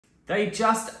They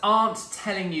just aren't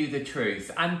telling you the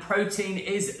truth, and protein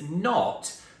is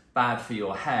not bad for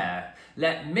your hair.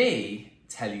 Let me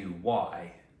tell you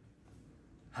why.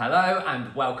 Hello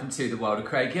and welcome to the world of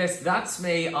Craig. Yes, that's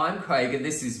me, I'm Craig, and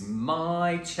this is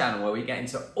my channel where we get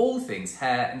into all things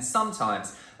hair and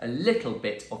sometimes a little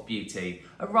bit of beauty,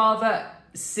 a rather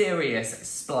serious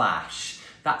splash.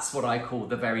 That's what I call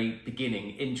the very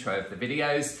beginning intro of the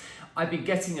videos. I've been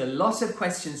getting a lot of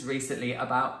questions recently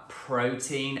about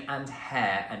protein and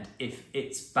hair and if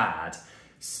it's bad.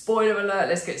 Spoiler alert,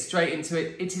 let's get straight into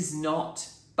it. It is not,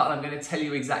 but I'm going to tell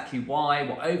you exactly why,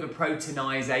 what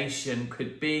over-proteinisation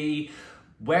could be,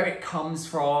 where it comes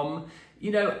from.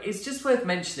 You know, it's just worth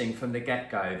mentioning from the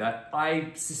get-go that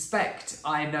I suspect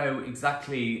I know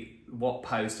exactly what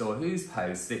post or whose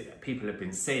posts that people have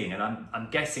been seeing, and I'm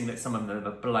guessing that some of them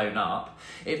are blown up.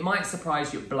 It might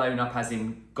surprise you, blown up as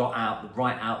in got out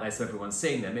right out there so everyone's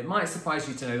seeing them. It might surprise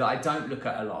you to know that I don't look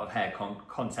at a lot of hair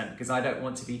content because I don't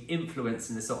want to be influenced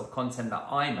in the sort of content that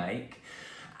I make.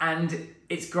 And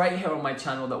it's great here on my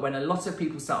channel that when a lot of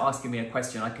people start asking me a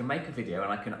question, I can make a video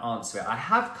and I can answer it. I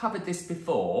have covered this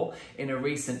before in a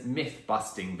recent myth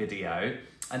busting video,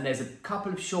 and there's a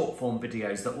couple of short form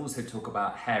videos that also talk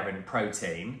about hair and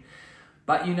protein.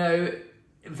 But you know,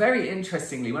 very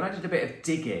interestingly, when I did a bit of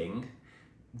digging,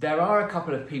 there are a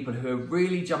couple of people who are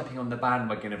really jumping on the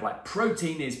bandwagon of like,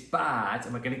 protein is bad,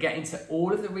 and we're going to get into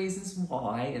all of the reasons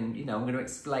why, and you know, I'm going to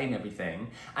explain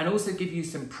everything and also give you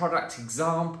some product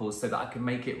examples so that I can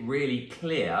make it really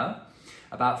clear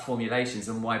about formulations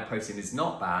and why protein is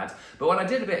not bad. But when I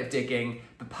did a bit of digging,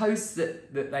 the posts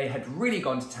that they had really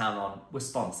gone to town on were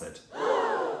sponsored.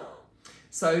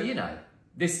 So, you know,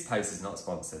 this post is not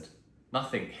sponsored.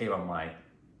 Nothing here on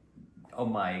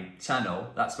my channel,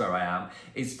 that's where I am,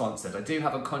 is sponsored. I do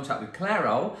have a contract with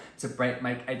Clairol to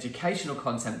make educational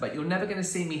content, but you're never going to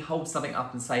see me hold something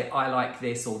up and say, I like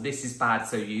this, or this is bad,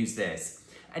 so use this.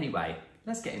 Anyway,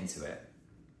 let's get into it.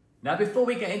 Now, before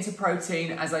we get into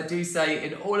protein, as I do say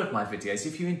in all of my videos,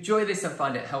 if you enjoy this and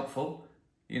find it helpful,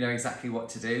 you know exactly what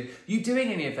to do. You doing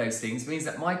any of those things means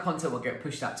that my content will get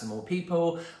pushed out to more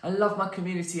people. I love my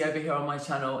community over here on my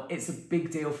channel. It's a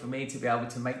big deal for me to be able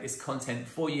to make this content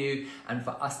for you and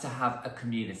for us to have a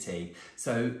community.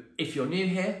 So if you're new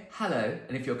here, hello.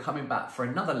 And if you're coming back for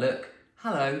another look,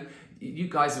 hello. You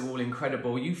guys are all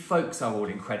incredible. You folks are all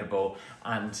incredible.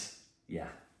 And yeah,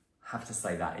 have to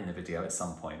say that in the video at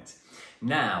some point.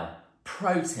 Now,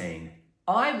 protein.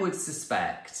 I would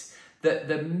suspect that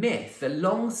the myth, the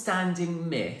long-standing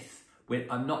myth,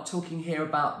 I'm not talking here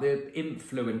about the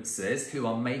influencers who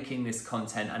are making this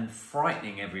content and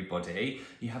frightening everybody.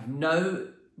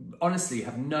 Honestly, you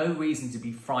have no reason to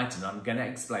be frightened. I'm going to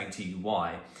explain to you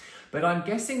why. But I'm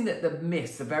guessing that the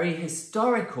myths, the very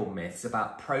historical myths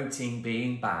about protein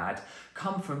being bad,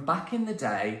 come from back in the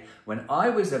day when I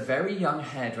was a very young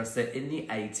hairdresser in the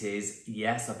 80s.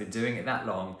 Yes, I've been doing it that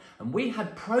long. And we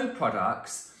had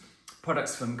products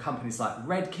from companies like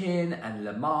Redken and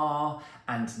Lamar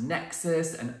and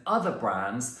Nexus and other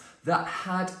brands that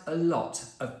had a lot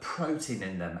of protein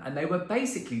in them. And they were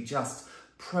basically just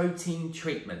protein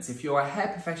treatments. If you're a hair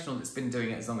professional that's been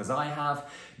doing it as long as I have,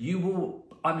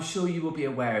 I'm sure you will be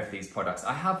aware of these products.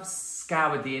 I have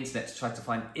scoured the internet to try to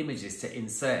find images to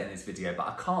insert in this video, but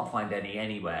I can't find any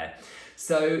anywhere.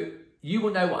 So you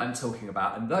will know what I'm talking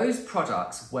about. And those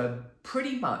products were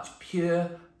pretty much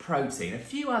pure protein. A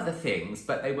few other things,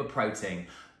 but they were protein.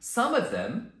 Some of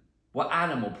them were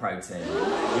animal protein.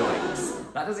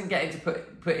 Yikes. That doesn't get into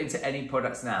put into any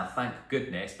products now, thank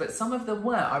goodness. But some of them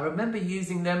were. I remember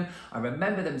using them. I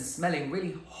remember them smelling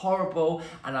really horrible.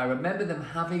 And I remember them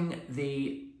having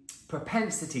the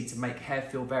propensity to make hair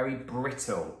feel very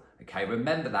brittle. Okay,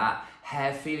 remember that.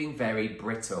 Hair feeling very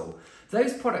brittle.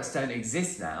 Those products don't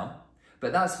exist now.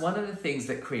 But that's one of the things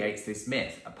that creates this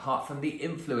myth, apart from the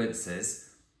influencers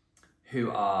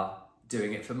who are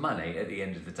doing it for money at the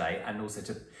end of the day, and also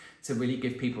to really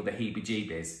give people the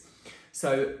heebie-jeebies.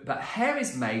 So, but hair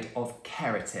is made of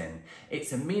keratin.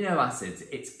 It's amino acids,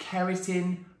 it's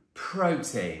keratin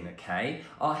protein, okay?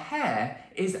 Our hair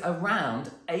is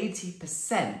around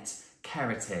 80%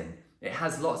 keratin. It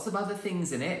has lots of other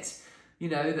things in it, you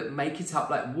know, that make it up,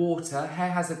 like water.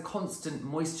 Hair has a constant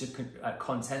moisture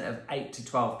content of 8 to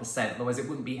 12%, otherwise it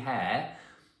wouldn't be hair.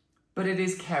 But it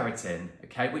is keratin,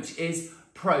 okay, which is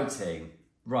protein.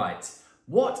 Right,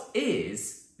 what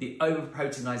is the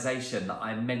over-proteinisation that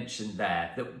I mentioned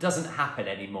there that doesn't happen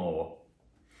anymore?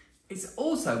 It's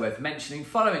also worth mentioning,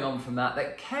 following on from that,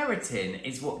 that keratin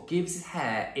is what gives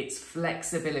hair its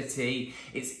flexibility,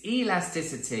 its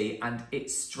elasticity, and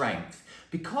its strength.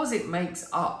 Because it makes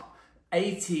up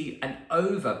 80 and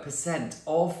over %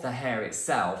 of the hair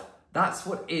itself. That's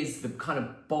what is the kind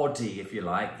of body, if you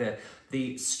like,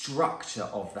 the structure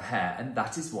of the hair, and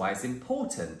that is why it's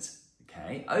important.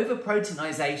 Okay,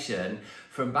 over-proteinization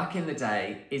from back in the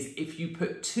day is if you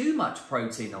put too much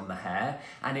protein on the hair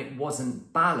and it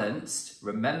wasn't balanced,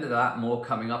 remember that, more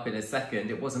coming up in a second,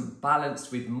 it wasn't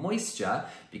balanced with moisture,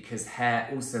 because hair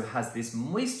also has this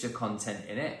moisture content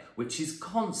in it, which is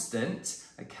constant,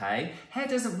 okay? Hair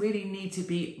doesn't really need to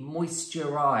be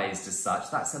moisturized as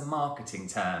such, that's a marketing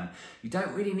term. You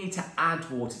don't really need to add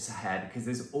water to hair because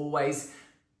there's always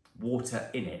water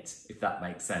in it, if that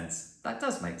makes sense. That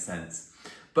does make sense.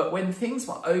 But when things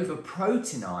were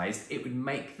over-proteinized, it would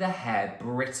make the hair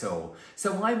brittle.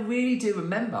 So I really do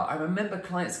remember, I remember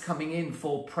clients coming in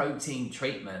for protein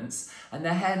treatments and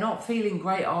their hair not feeling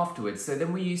great afterwards. So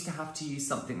then we used to have to use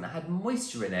something that had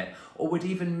moisture in it, or would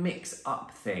even mix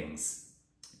up things.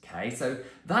 Okay, so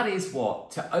that is what,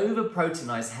 to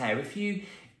over-proteinize hair, if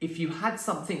you had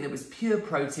something that was pure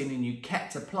protein and you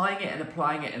kept applying it and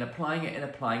applying it and applying it and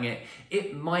applying it,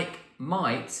 it might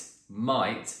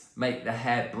make the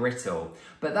hair brittle.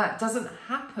 But that doesn't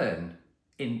happen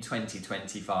in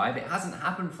 2025. It hasn't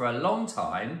happened for a long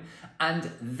time,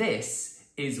 and this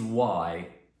is why.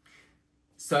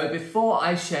 So before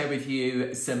I share with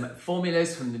you some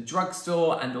formulas from the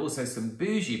drugstore and also some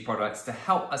bougie products to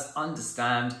help us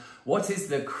understand what is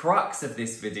the crux of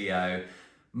this video,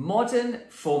 modern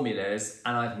formulas,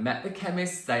 and I've met the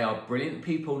chemists, they are brilliant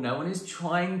people, no one is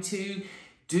trying to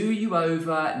do you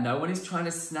over, no one is trying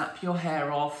to snap your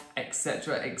hair off,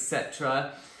 etc,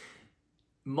 etc.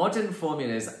 Modern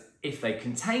formulas, if they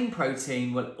contain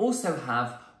protein, will also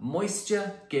have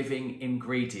moisture-giving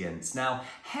ingredients. Now,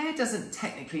 hair doesn't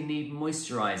technically need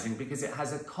moisturizing because it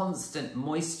has a constant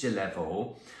moisture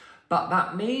level, but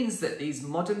that means that these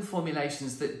modern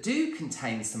formulations that do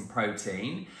contain some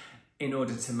protein, in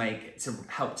order to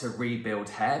help to rebuild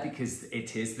hair, because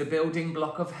it is the building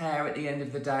block of hair at the end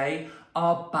of the day,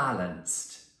 are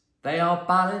balanced. They are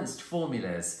balanced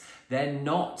formulas. They're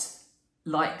not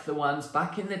like the ones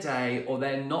back in the day, or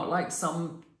they're not like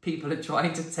some people are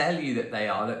trying to tell you that they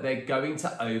are, that they're going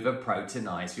to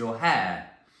over-proteinize your hair.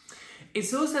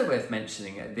 It's also worth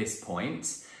mentioning at this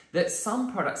point that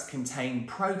some products contain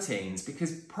proteins,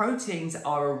 because proteins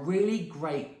are a really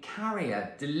great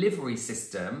carrier delivery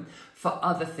system for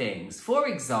other things. For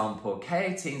example,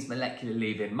 keratin's molecular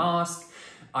leave-in mask.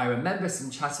 I remember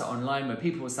some chatter online where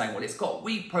people were saying, well, it's got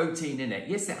wheat protein in it.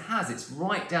 Yes, it has. It's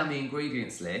right down the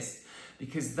ingredients list,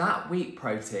 because that wheat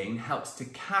protein helps to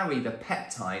carry the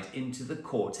peptide into the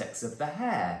cortex of the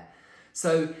hair.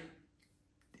 So,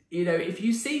 you know, if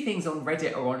you see things on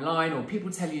Reddit or online, or people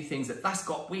tell you things that's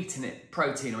got wheat in it,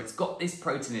 protein, or it's got this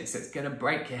protein in it, so it's going to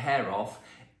break your hair off,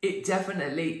 it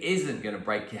definitely isn't going to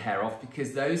break your hair off,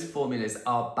 because those formulas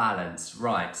are balanced.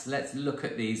 Right, let's look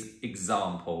at these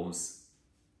examples.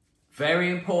 Very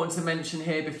important to mention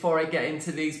here before I get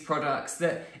into these products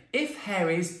that if hair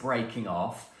is breaking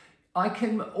off, I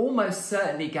can almost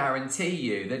certainly guarantee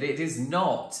you that it is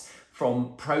not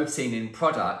from protein in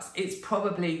products. It's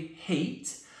probably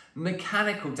heat,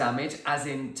 mechanical damage, as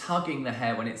in tugging the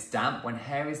hair when it's damp. When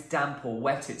hair is damp or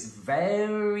wet, it's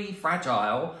very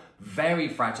fragile,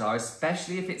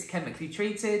 especially if it's chemically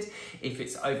treated. If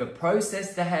it's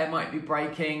over-processed, the hair might be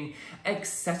breaking,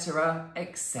 etc,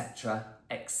 etc,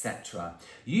 etc.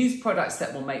 Use products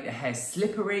that will make the hair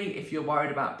slippery if you're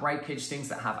worried about breakage, things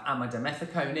that have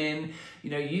amidimethicone in.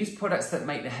 You know, use products that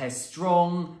make the hair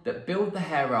strong, that build the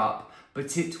hair up,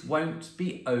 but it won't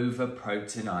be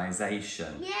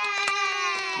over-proteinization. Yay!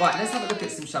 Right, let's have a look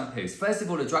at some shampoos. First of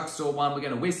all, a drugstore one, we're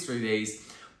going to whiz through these.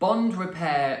 Bond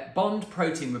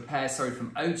Protein Repair,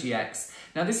 from OGX.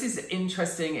 Now this is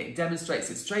interesting, it demonstrates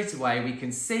it straight away. We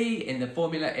can see in the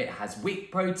formula it has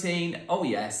wheat protein, oh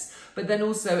yes, but then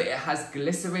also it has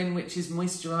glycerin, which is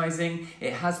moisturizing.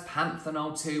 It has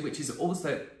panthenol too, which is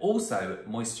also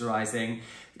moisturizing.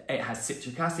 It has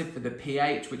citric acid for the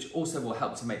pH, which also will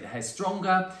help to make the hair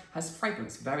stronger. Has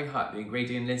fragrance very high up the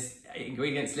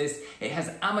ingredients list. It has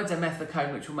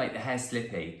amidimethicone, which will make the hair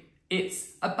slippy.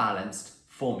 It's a balanced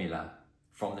formula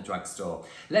from the drugstore.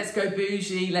 Let's go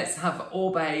bougie. Let's have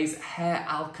Orbe's Hair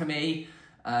Alchemy.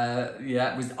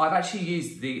 I've actually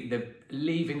used the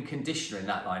leave-in conditioner in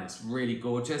that line. It's really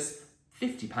gorgeous.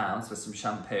 £50 for some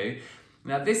shampoo.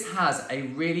 Now this has a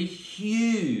really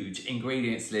huge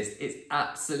ingredients list. It's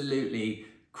absolutely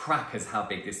crackers how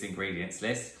big this ingredients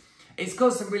list. It's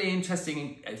got some really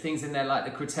interesting things in there, like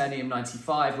the Critonium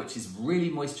 95, which is really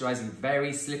moisturizing,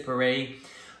 very slippery.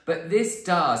 But this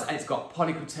does, and it's got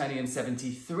polycritonium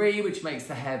 73, which makes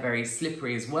the hair very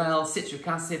slippery as well. Citric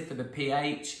acid for the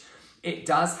pH. It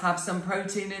does have some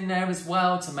protein in there as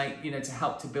well to make, to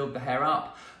help to build the hair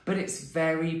up. But it's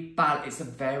it's a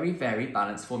very, very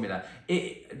balanced formula.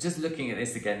 Just looking at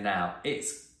this again now,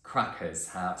 it's crackers.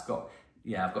 How it's got,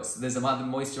 there's some other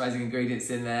moisturizing ingredients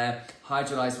in there.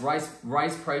 Hydrolyzed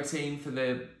rice protein for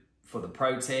the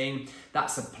protein.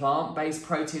 That's a plant-based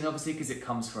protein, obviously, because it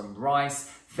comes from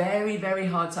rice. Very, very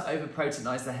hard to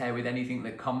over-proteinize the hair with anything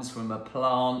that comes from a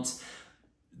plant.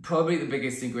 Probably the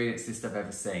biggest ingredients list I've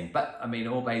ever seen. But I mean,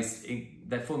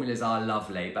 their formulas are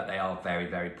lovely, but they are very,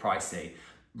 very pricey.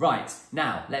 Right,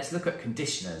 now let's look at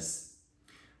conditioners.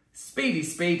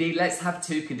 Speedy, let's have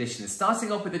 2 conditioners. Starting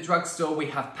off with the drugstore, we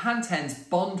have Pantene's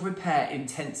Bond Repair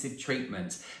Intensive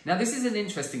Treatment. Now this is an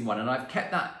interesting one, and I've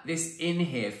kept this in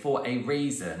here for a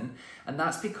reason, and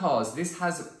that's because this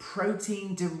has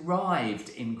protein-derived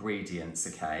ingredients,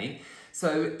 okay?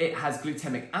 So it has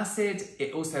glutamic acid,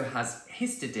 it also has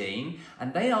histidine,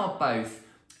 and they are both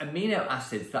amino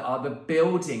acids that are the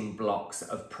building blocks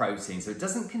of protein. So it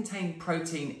doesn't contain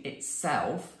protein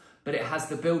itself, but it has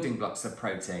the building blocks of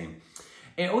protein.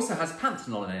 It also has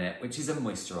panthenol in it, which is a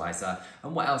moisturizer.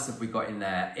 And what else have we got in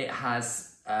there? It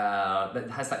has that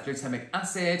glutamic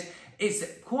acid. It's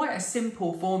quite a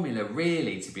simple formula,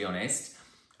 really, to be honest.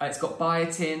 It's got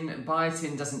biotin.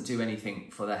 Biotin doesn't do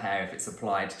anything for the hair if it's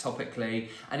applied topically.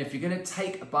 And if you're going to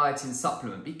take a biotin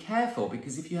supplement, be careful,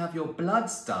 because if you have your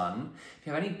bloods done, if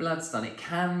you have any bloods done, it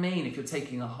can mean, if you're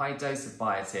taking a high dose of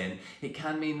biotin, it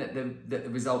can mean that the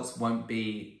results won't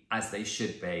be as they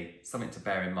should be. Something to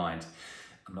bear in mind.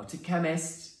 I'm not a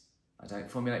chemist. I don't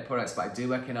formulate products, but I do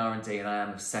work in R&D, and I am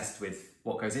obsessed with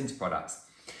what goes into products.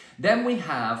 Then we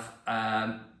have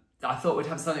I thought we'd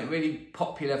have something really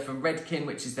popular from Redken,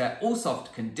 which is their All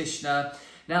Soft conditioner.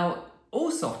 Now,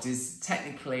 All Soft is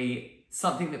technically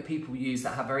something that people use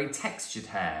that have very textured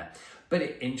hair.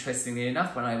 But interestingly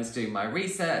enough, when I was doing my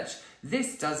research,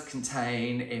 this does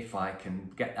contain, if I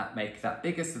can make that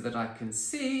bigger so that I can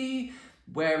see,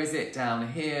 where is it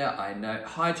down here? I know,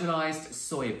 hydrolyzed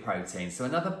soy protein. So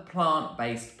another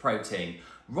plant-based protein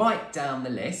right down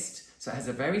the list. So it has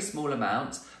a very small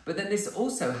amount, but then this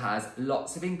also has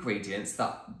lots of ingredients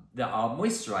that are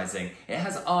moisturizing. It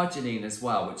has arginine as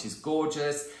well, which is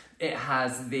gorgeous. It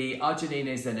has the arginine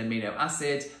is an amino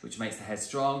acid, which makes the hair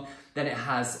strong. Then it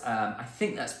has, I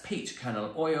think that's peach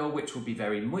kernel oil, which will be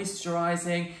very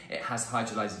moisturizing. It has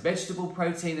hydrolyzed vegetable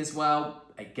protein as well,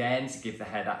 again, to give the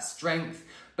hair that strength.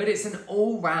 But it's an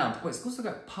all-round, well, it's also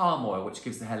got palm oil, which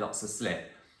gives the hair lots of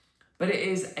slip. But it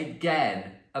is,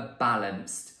 again, a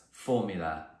balanced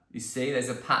formula. You see, there's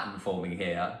a pattern forming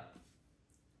here.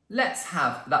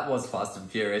 That was fast and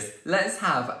furious. Let's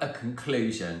have a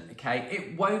conclusion, okay?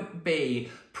 It won't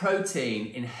be protein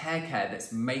in hair care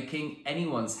that's making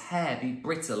anyone's hair be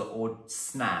brittle or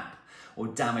snap or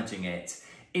damaging it.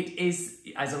 It is,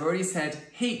 as I've already said,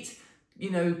 heat,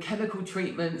 chemical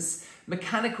treatments,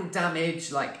 mechanical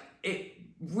damage. Like, it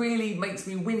really makes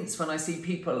me wince when I see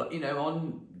people,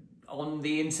 on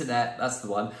the internet, that's the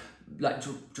one, like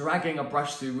dragging a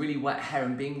brush through really wet hair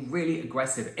and being really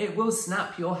aggressive. It will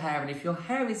snap your hair, and if your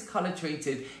hair is colour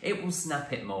treated, it will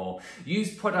snap it more.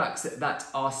 Use products that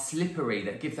are slippery,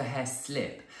 that give the hair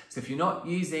slip. So if you're not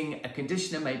using a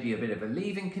conditioner, maybe a bit of a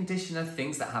leave-in conditioner,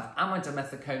 things that have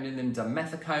amidimethicone in them,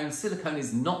 dimethicone. Silicone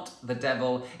is not the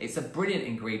devil. It's a brilliant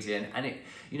ingredient, and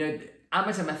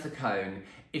amidimethicone,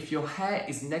 if your hair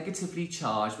is negatively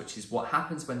charged, which is what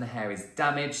happens when the hair is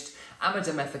damaged,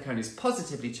 amidimethicone is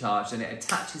positively charged, and it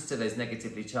attaches to those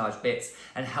negatively charged bits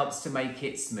and helps to make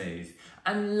it smooth.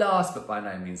 And last but by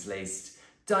no means least,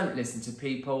 don't listen to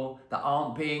people that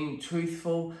aren't being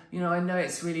truthful. I know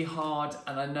it's really hard,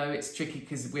 and I know it's tricky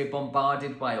because we're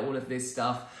bombarded by all of this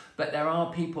stuff, but there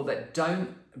are people that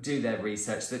don't do their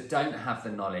research, that don't have the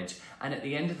knowledge, and at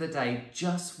the end of the day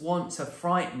just want to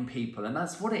frighten people. And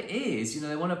that's what it is.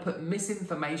 They want to put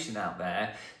misinformation out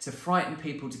there to frighten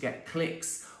people, to get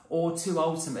clicks, or to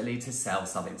ultimately to sell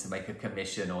something, to make a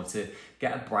commission, or to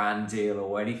get a brand deal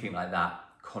or anything like that.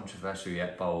 Controversial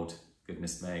yet bold.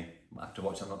 Goodness me, I have to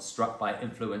watch I'm not struck by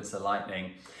influencer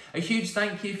lightning. A huge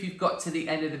thank you if you've got to the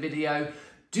end of the video.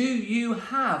 Do you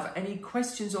have any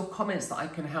questions or comments that I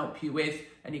can help you with?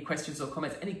 Any questions or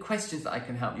comments? Any questions that I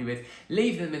can help you with?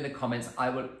 Leave them in the comments.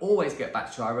 I will always get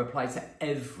back to you. I reply to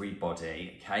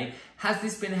everybody, okay? Has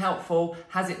this been helpful?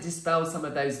 Has it dispelled some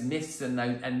of those myths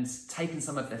and taken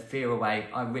some of the fear away?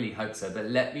 I really hope so, but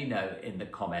let me know in the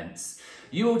comments.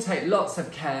 You all take lots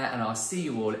of care, and I'll see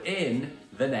you all in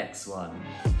the next one.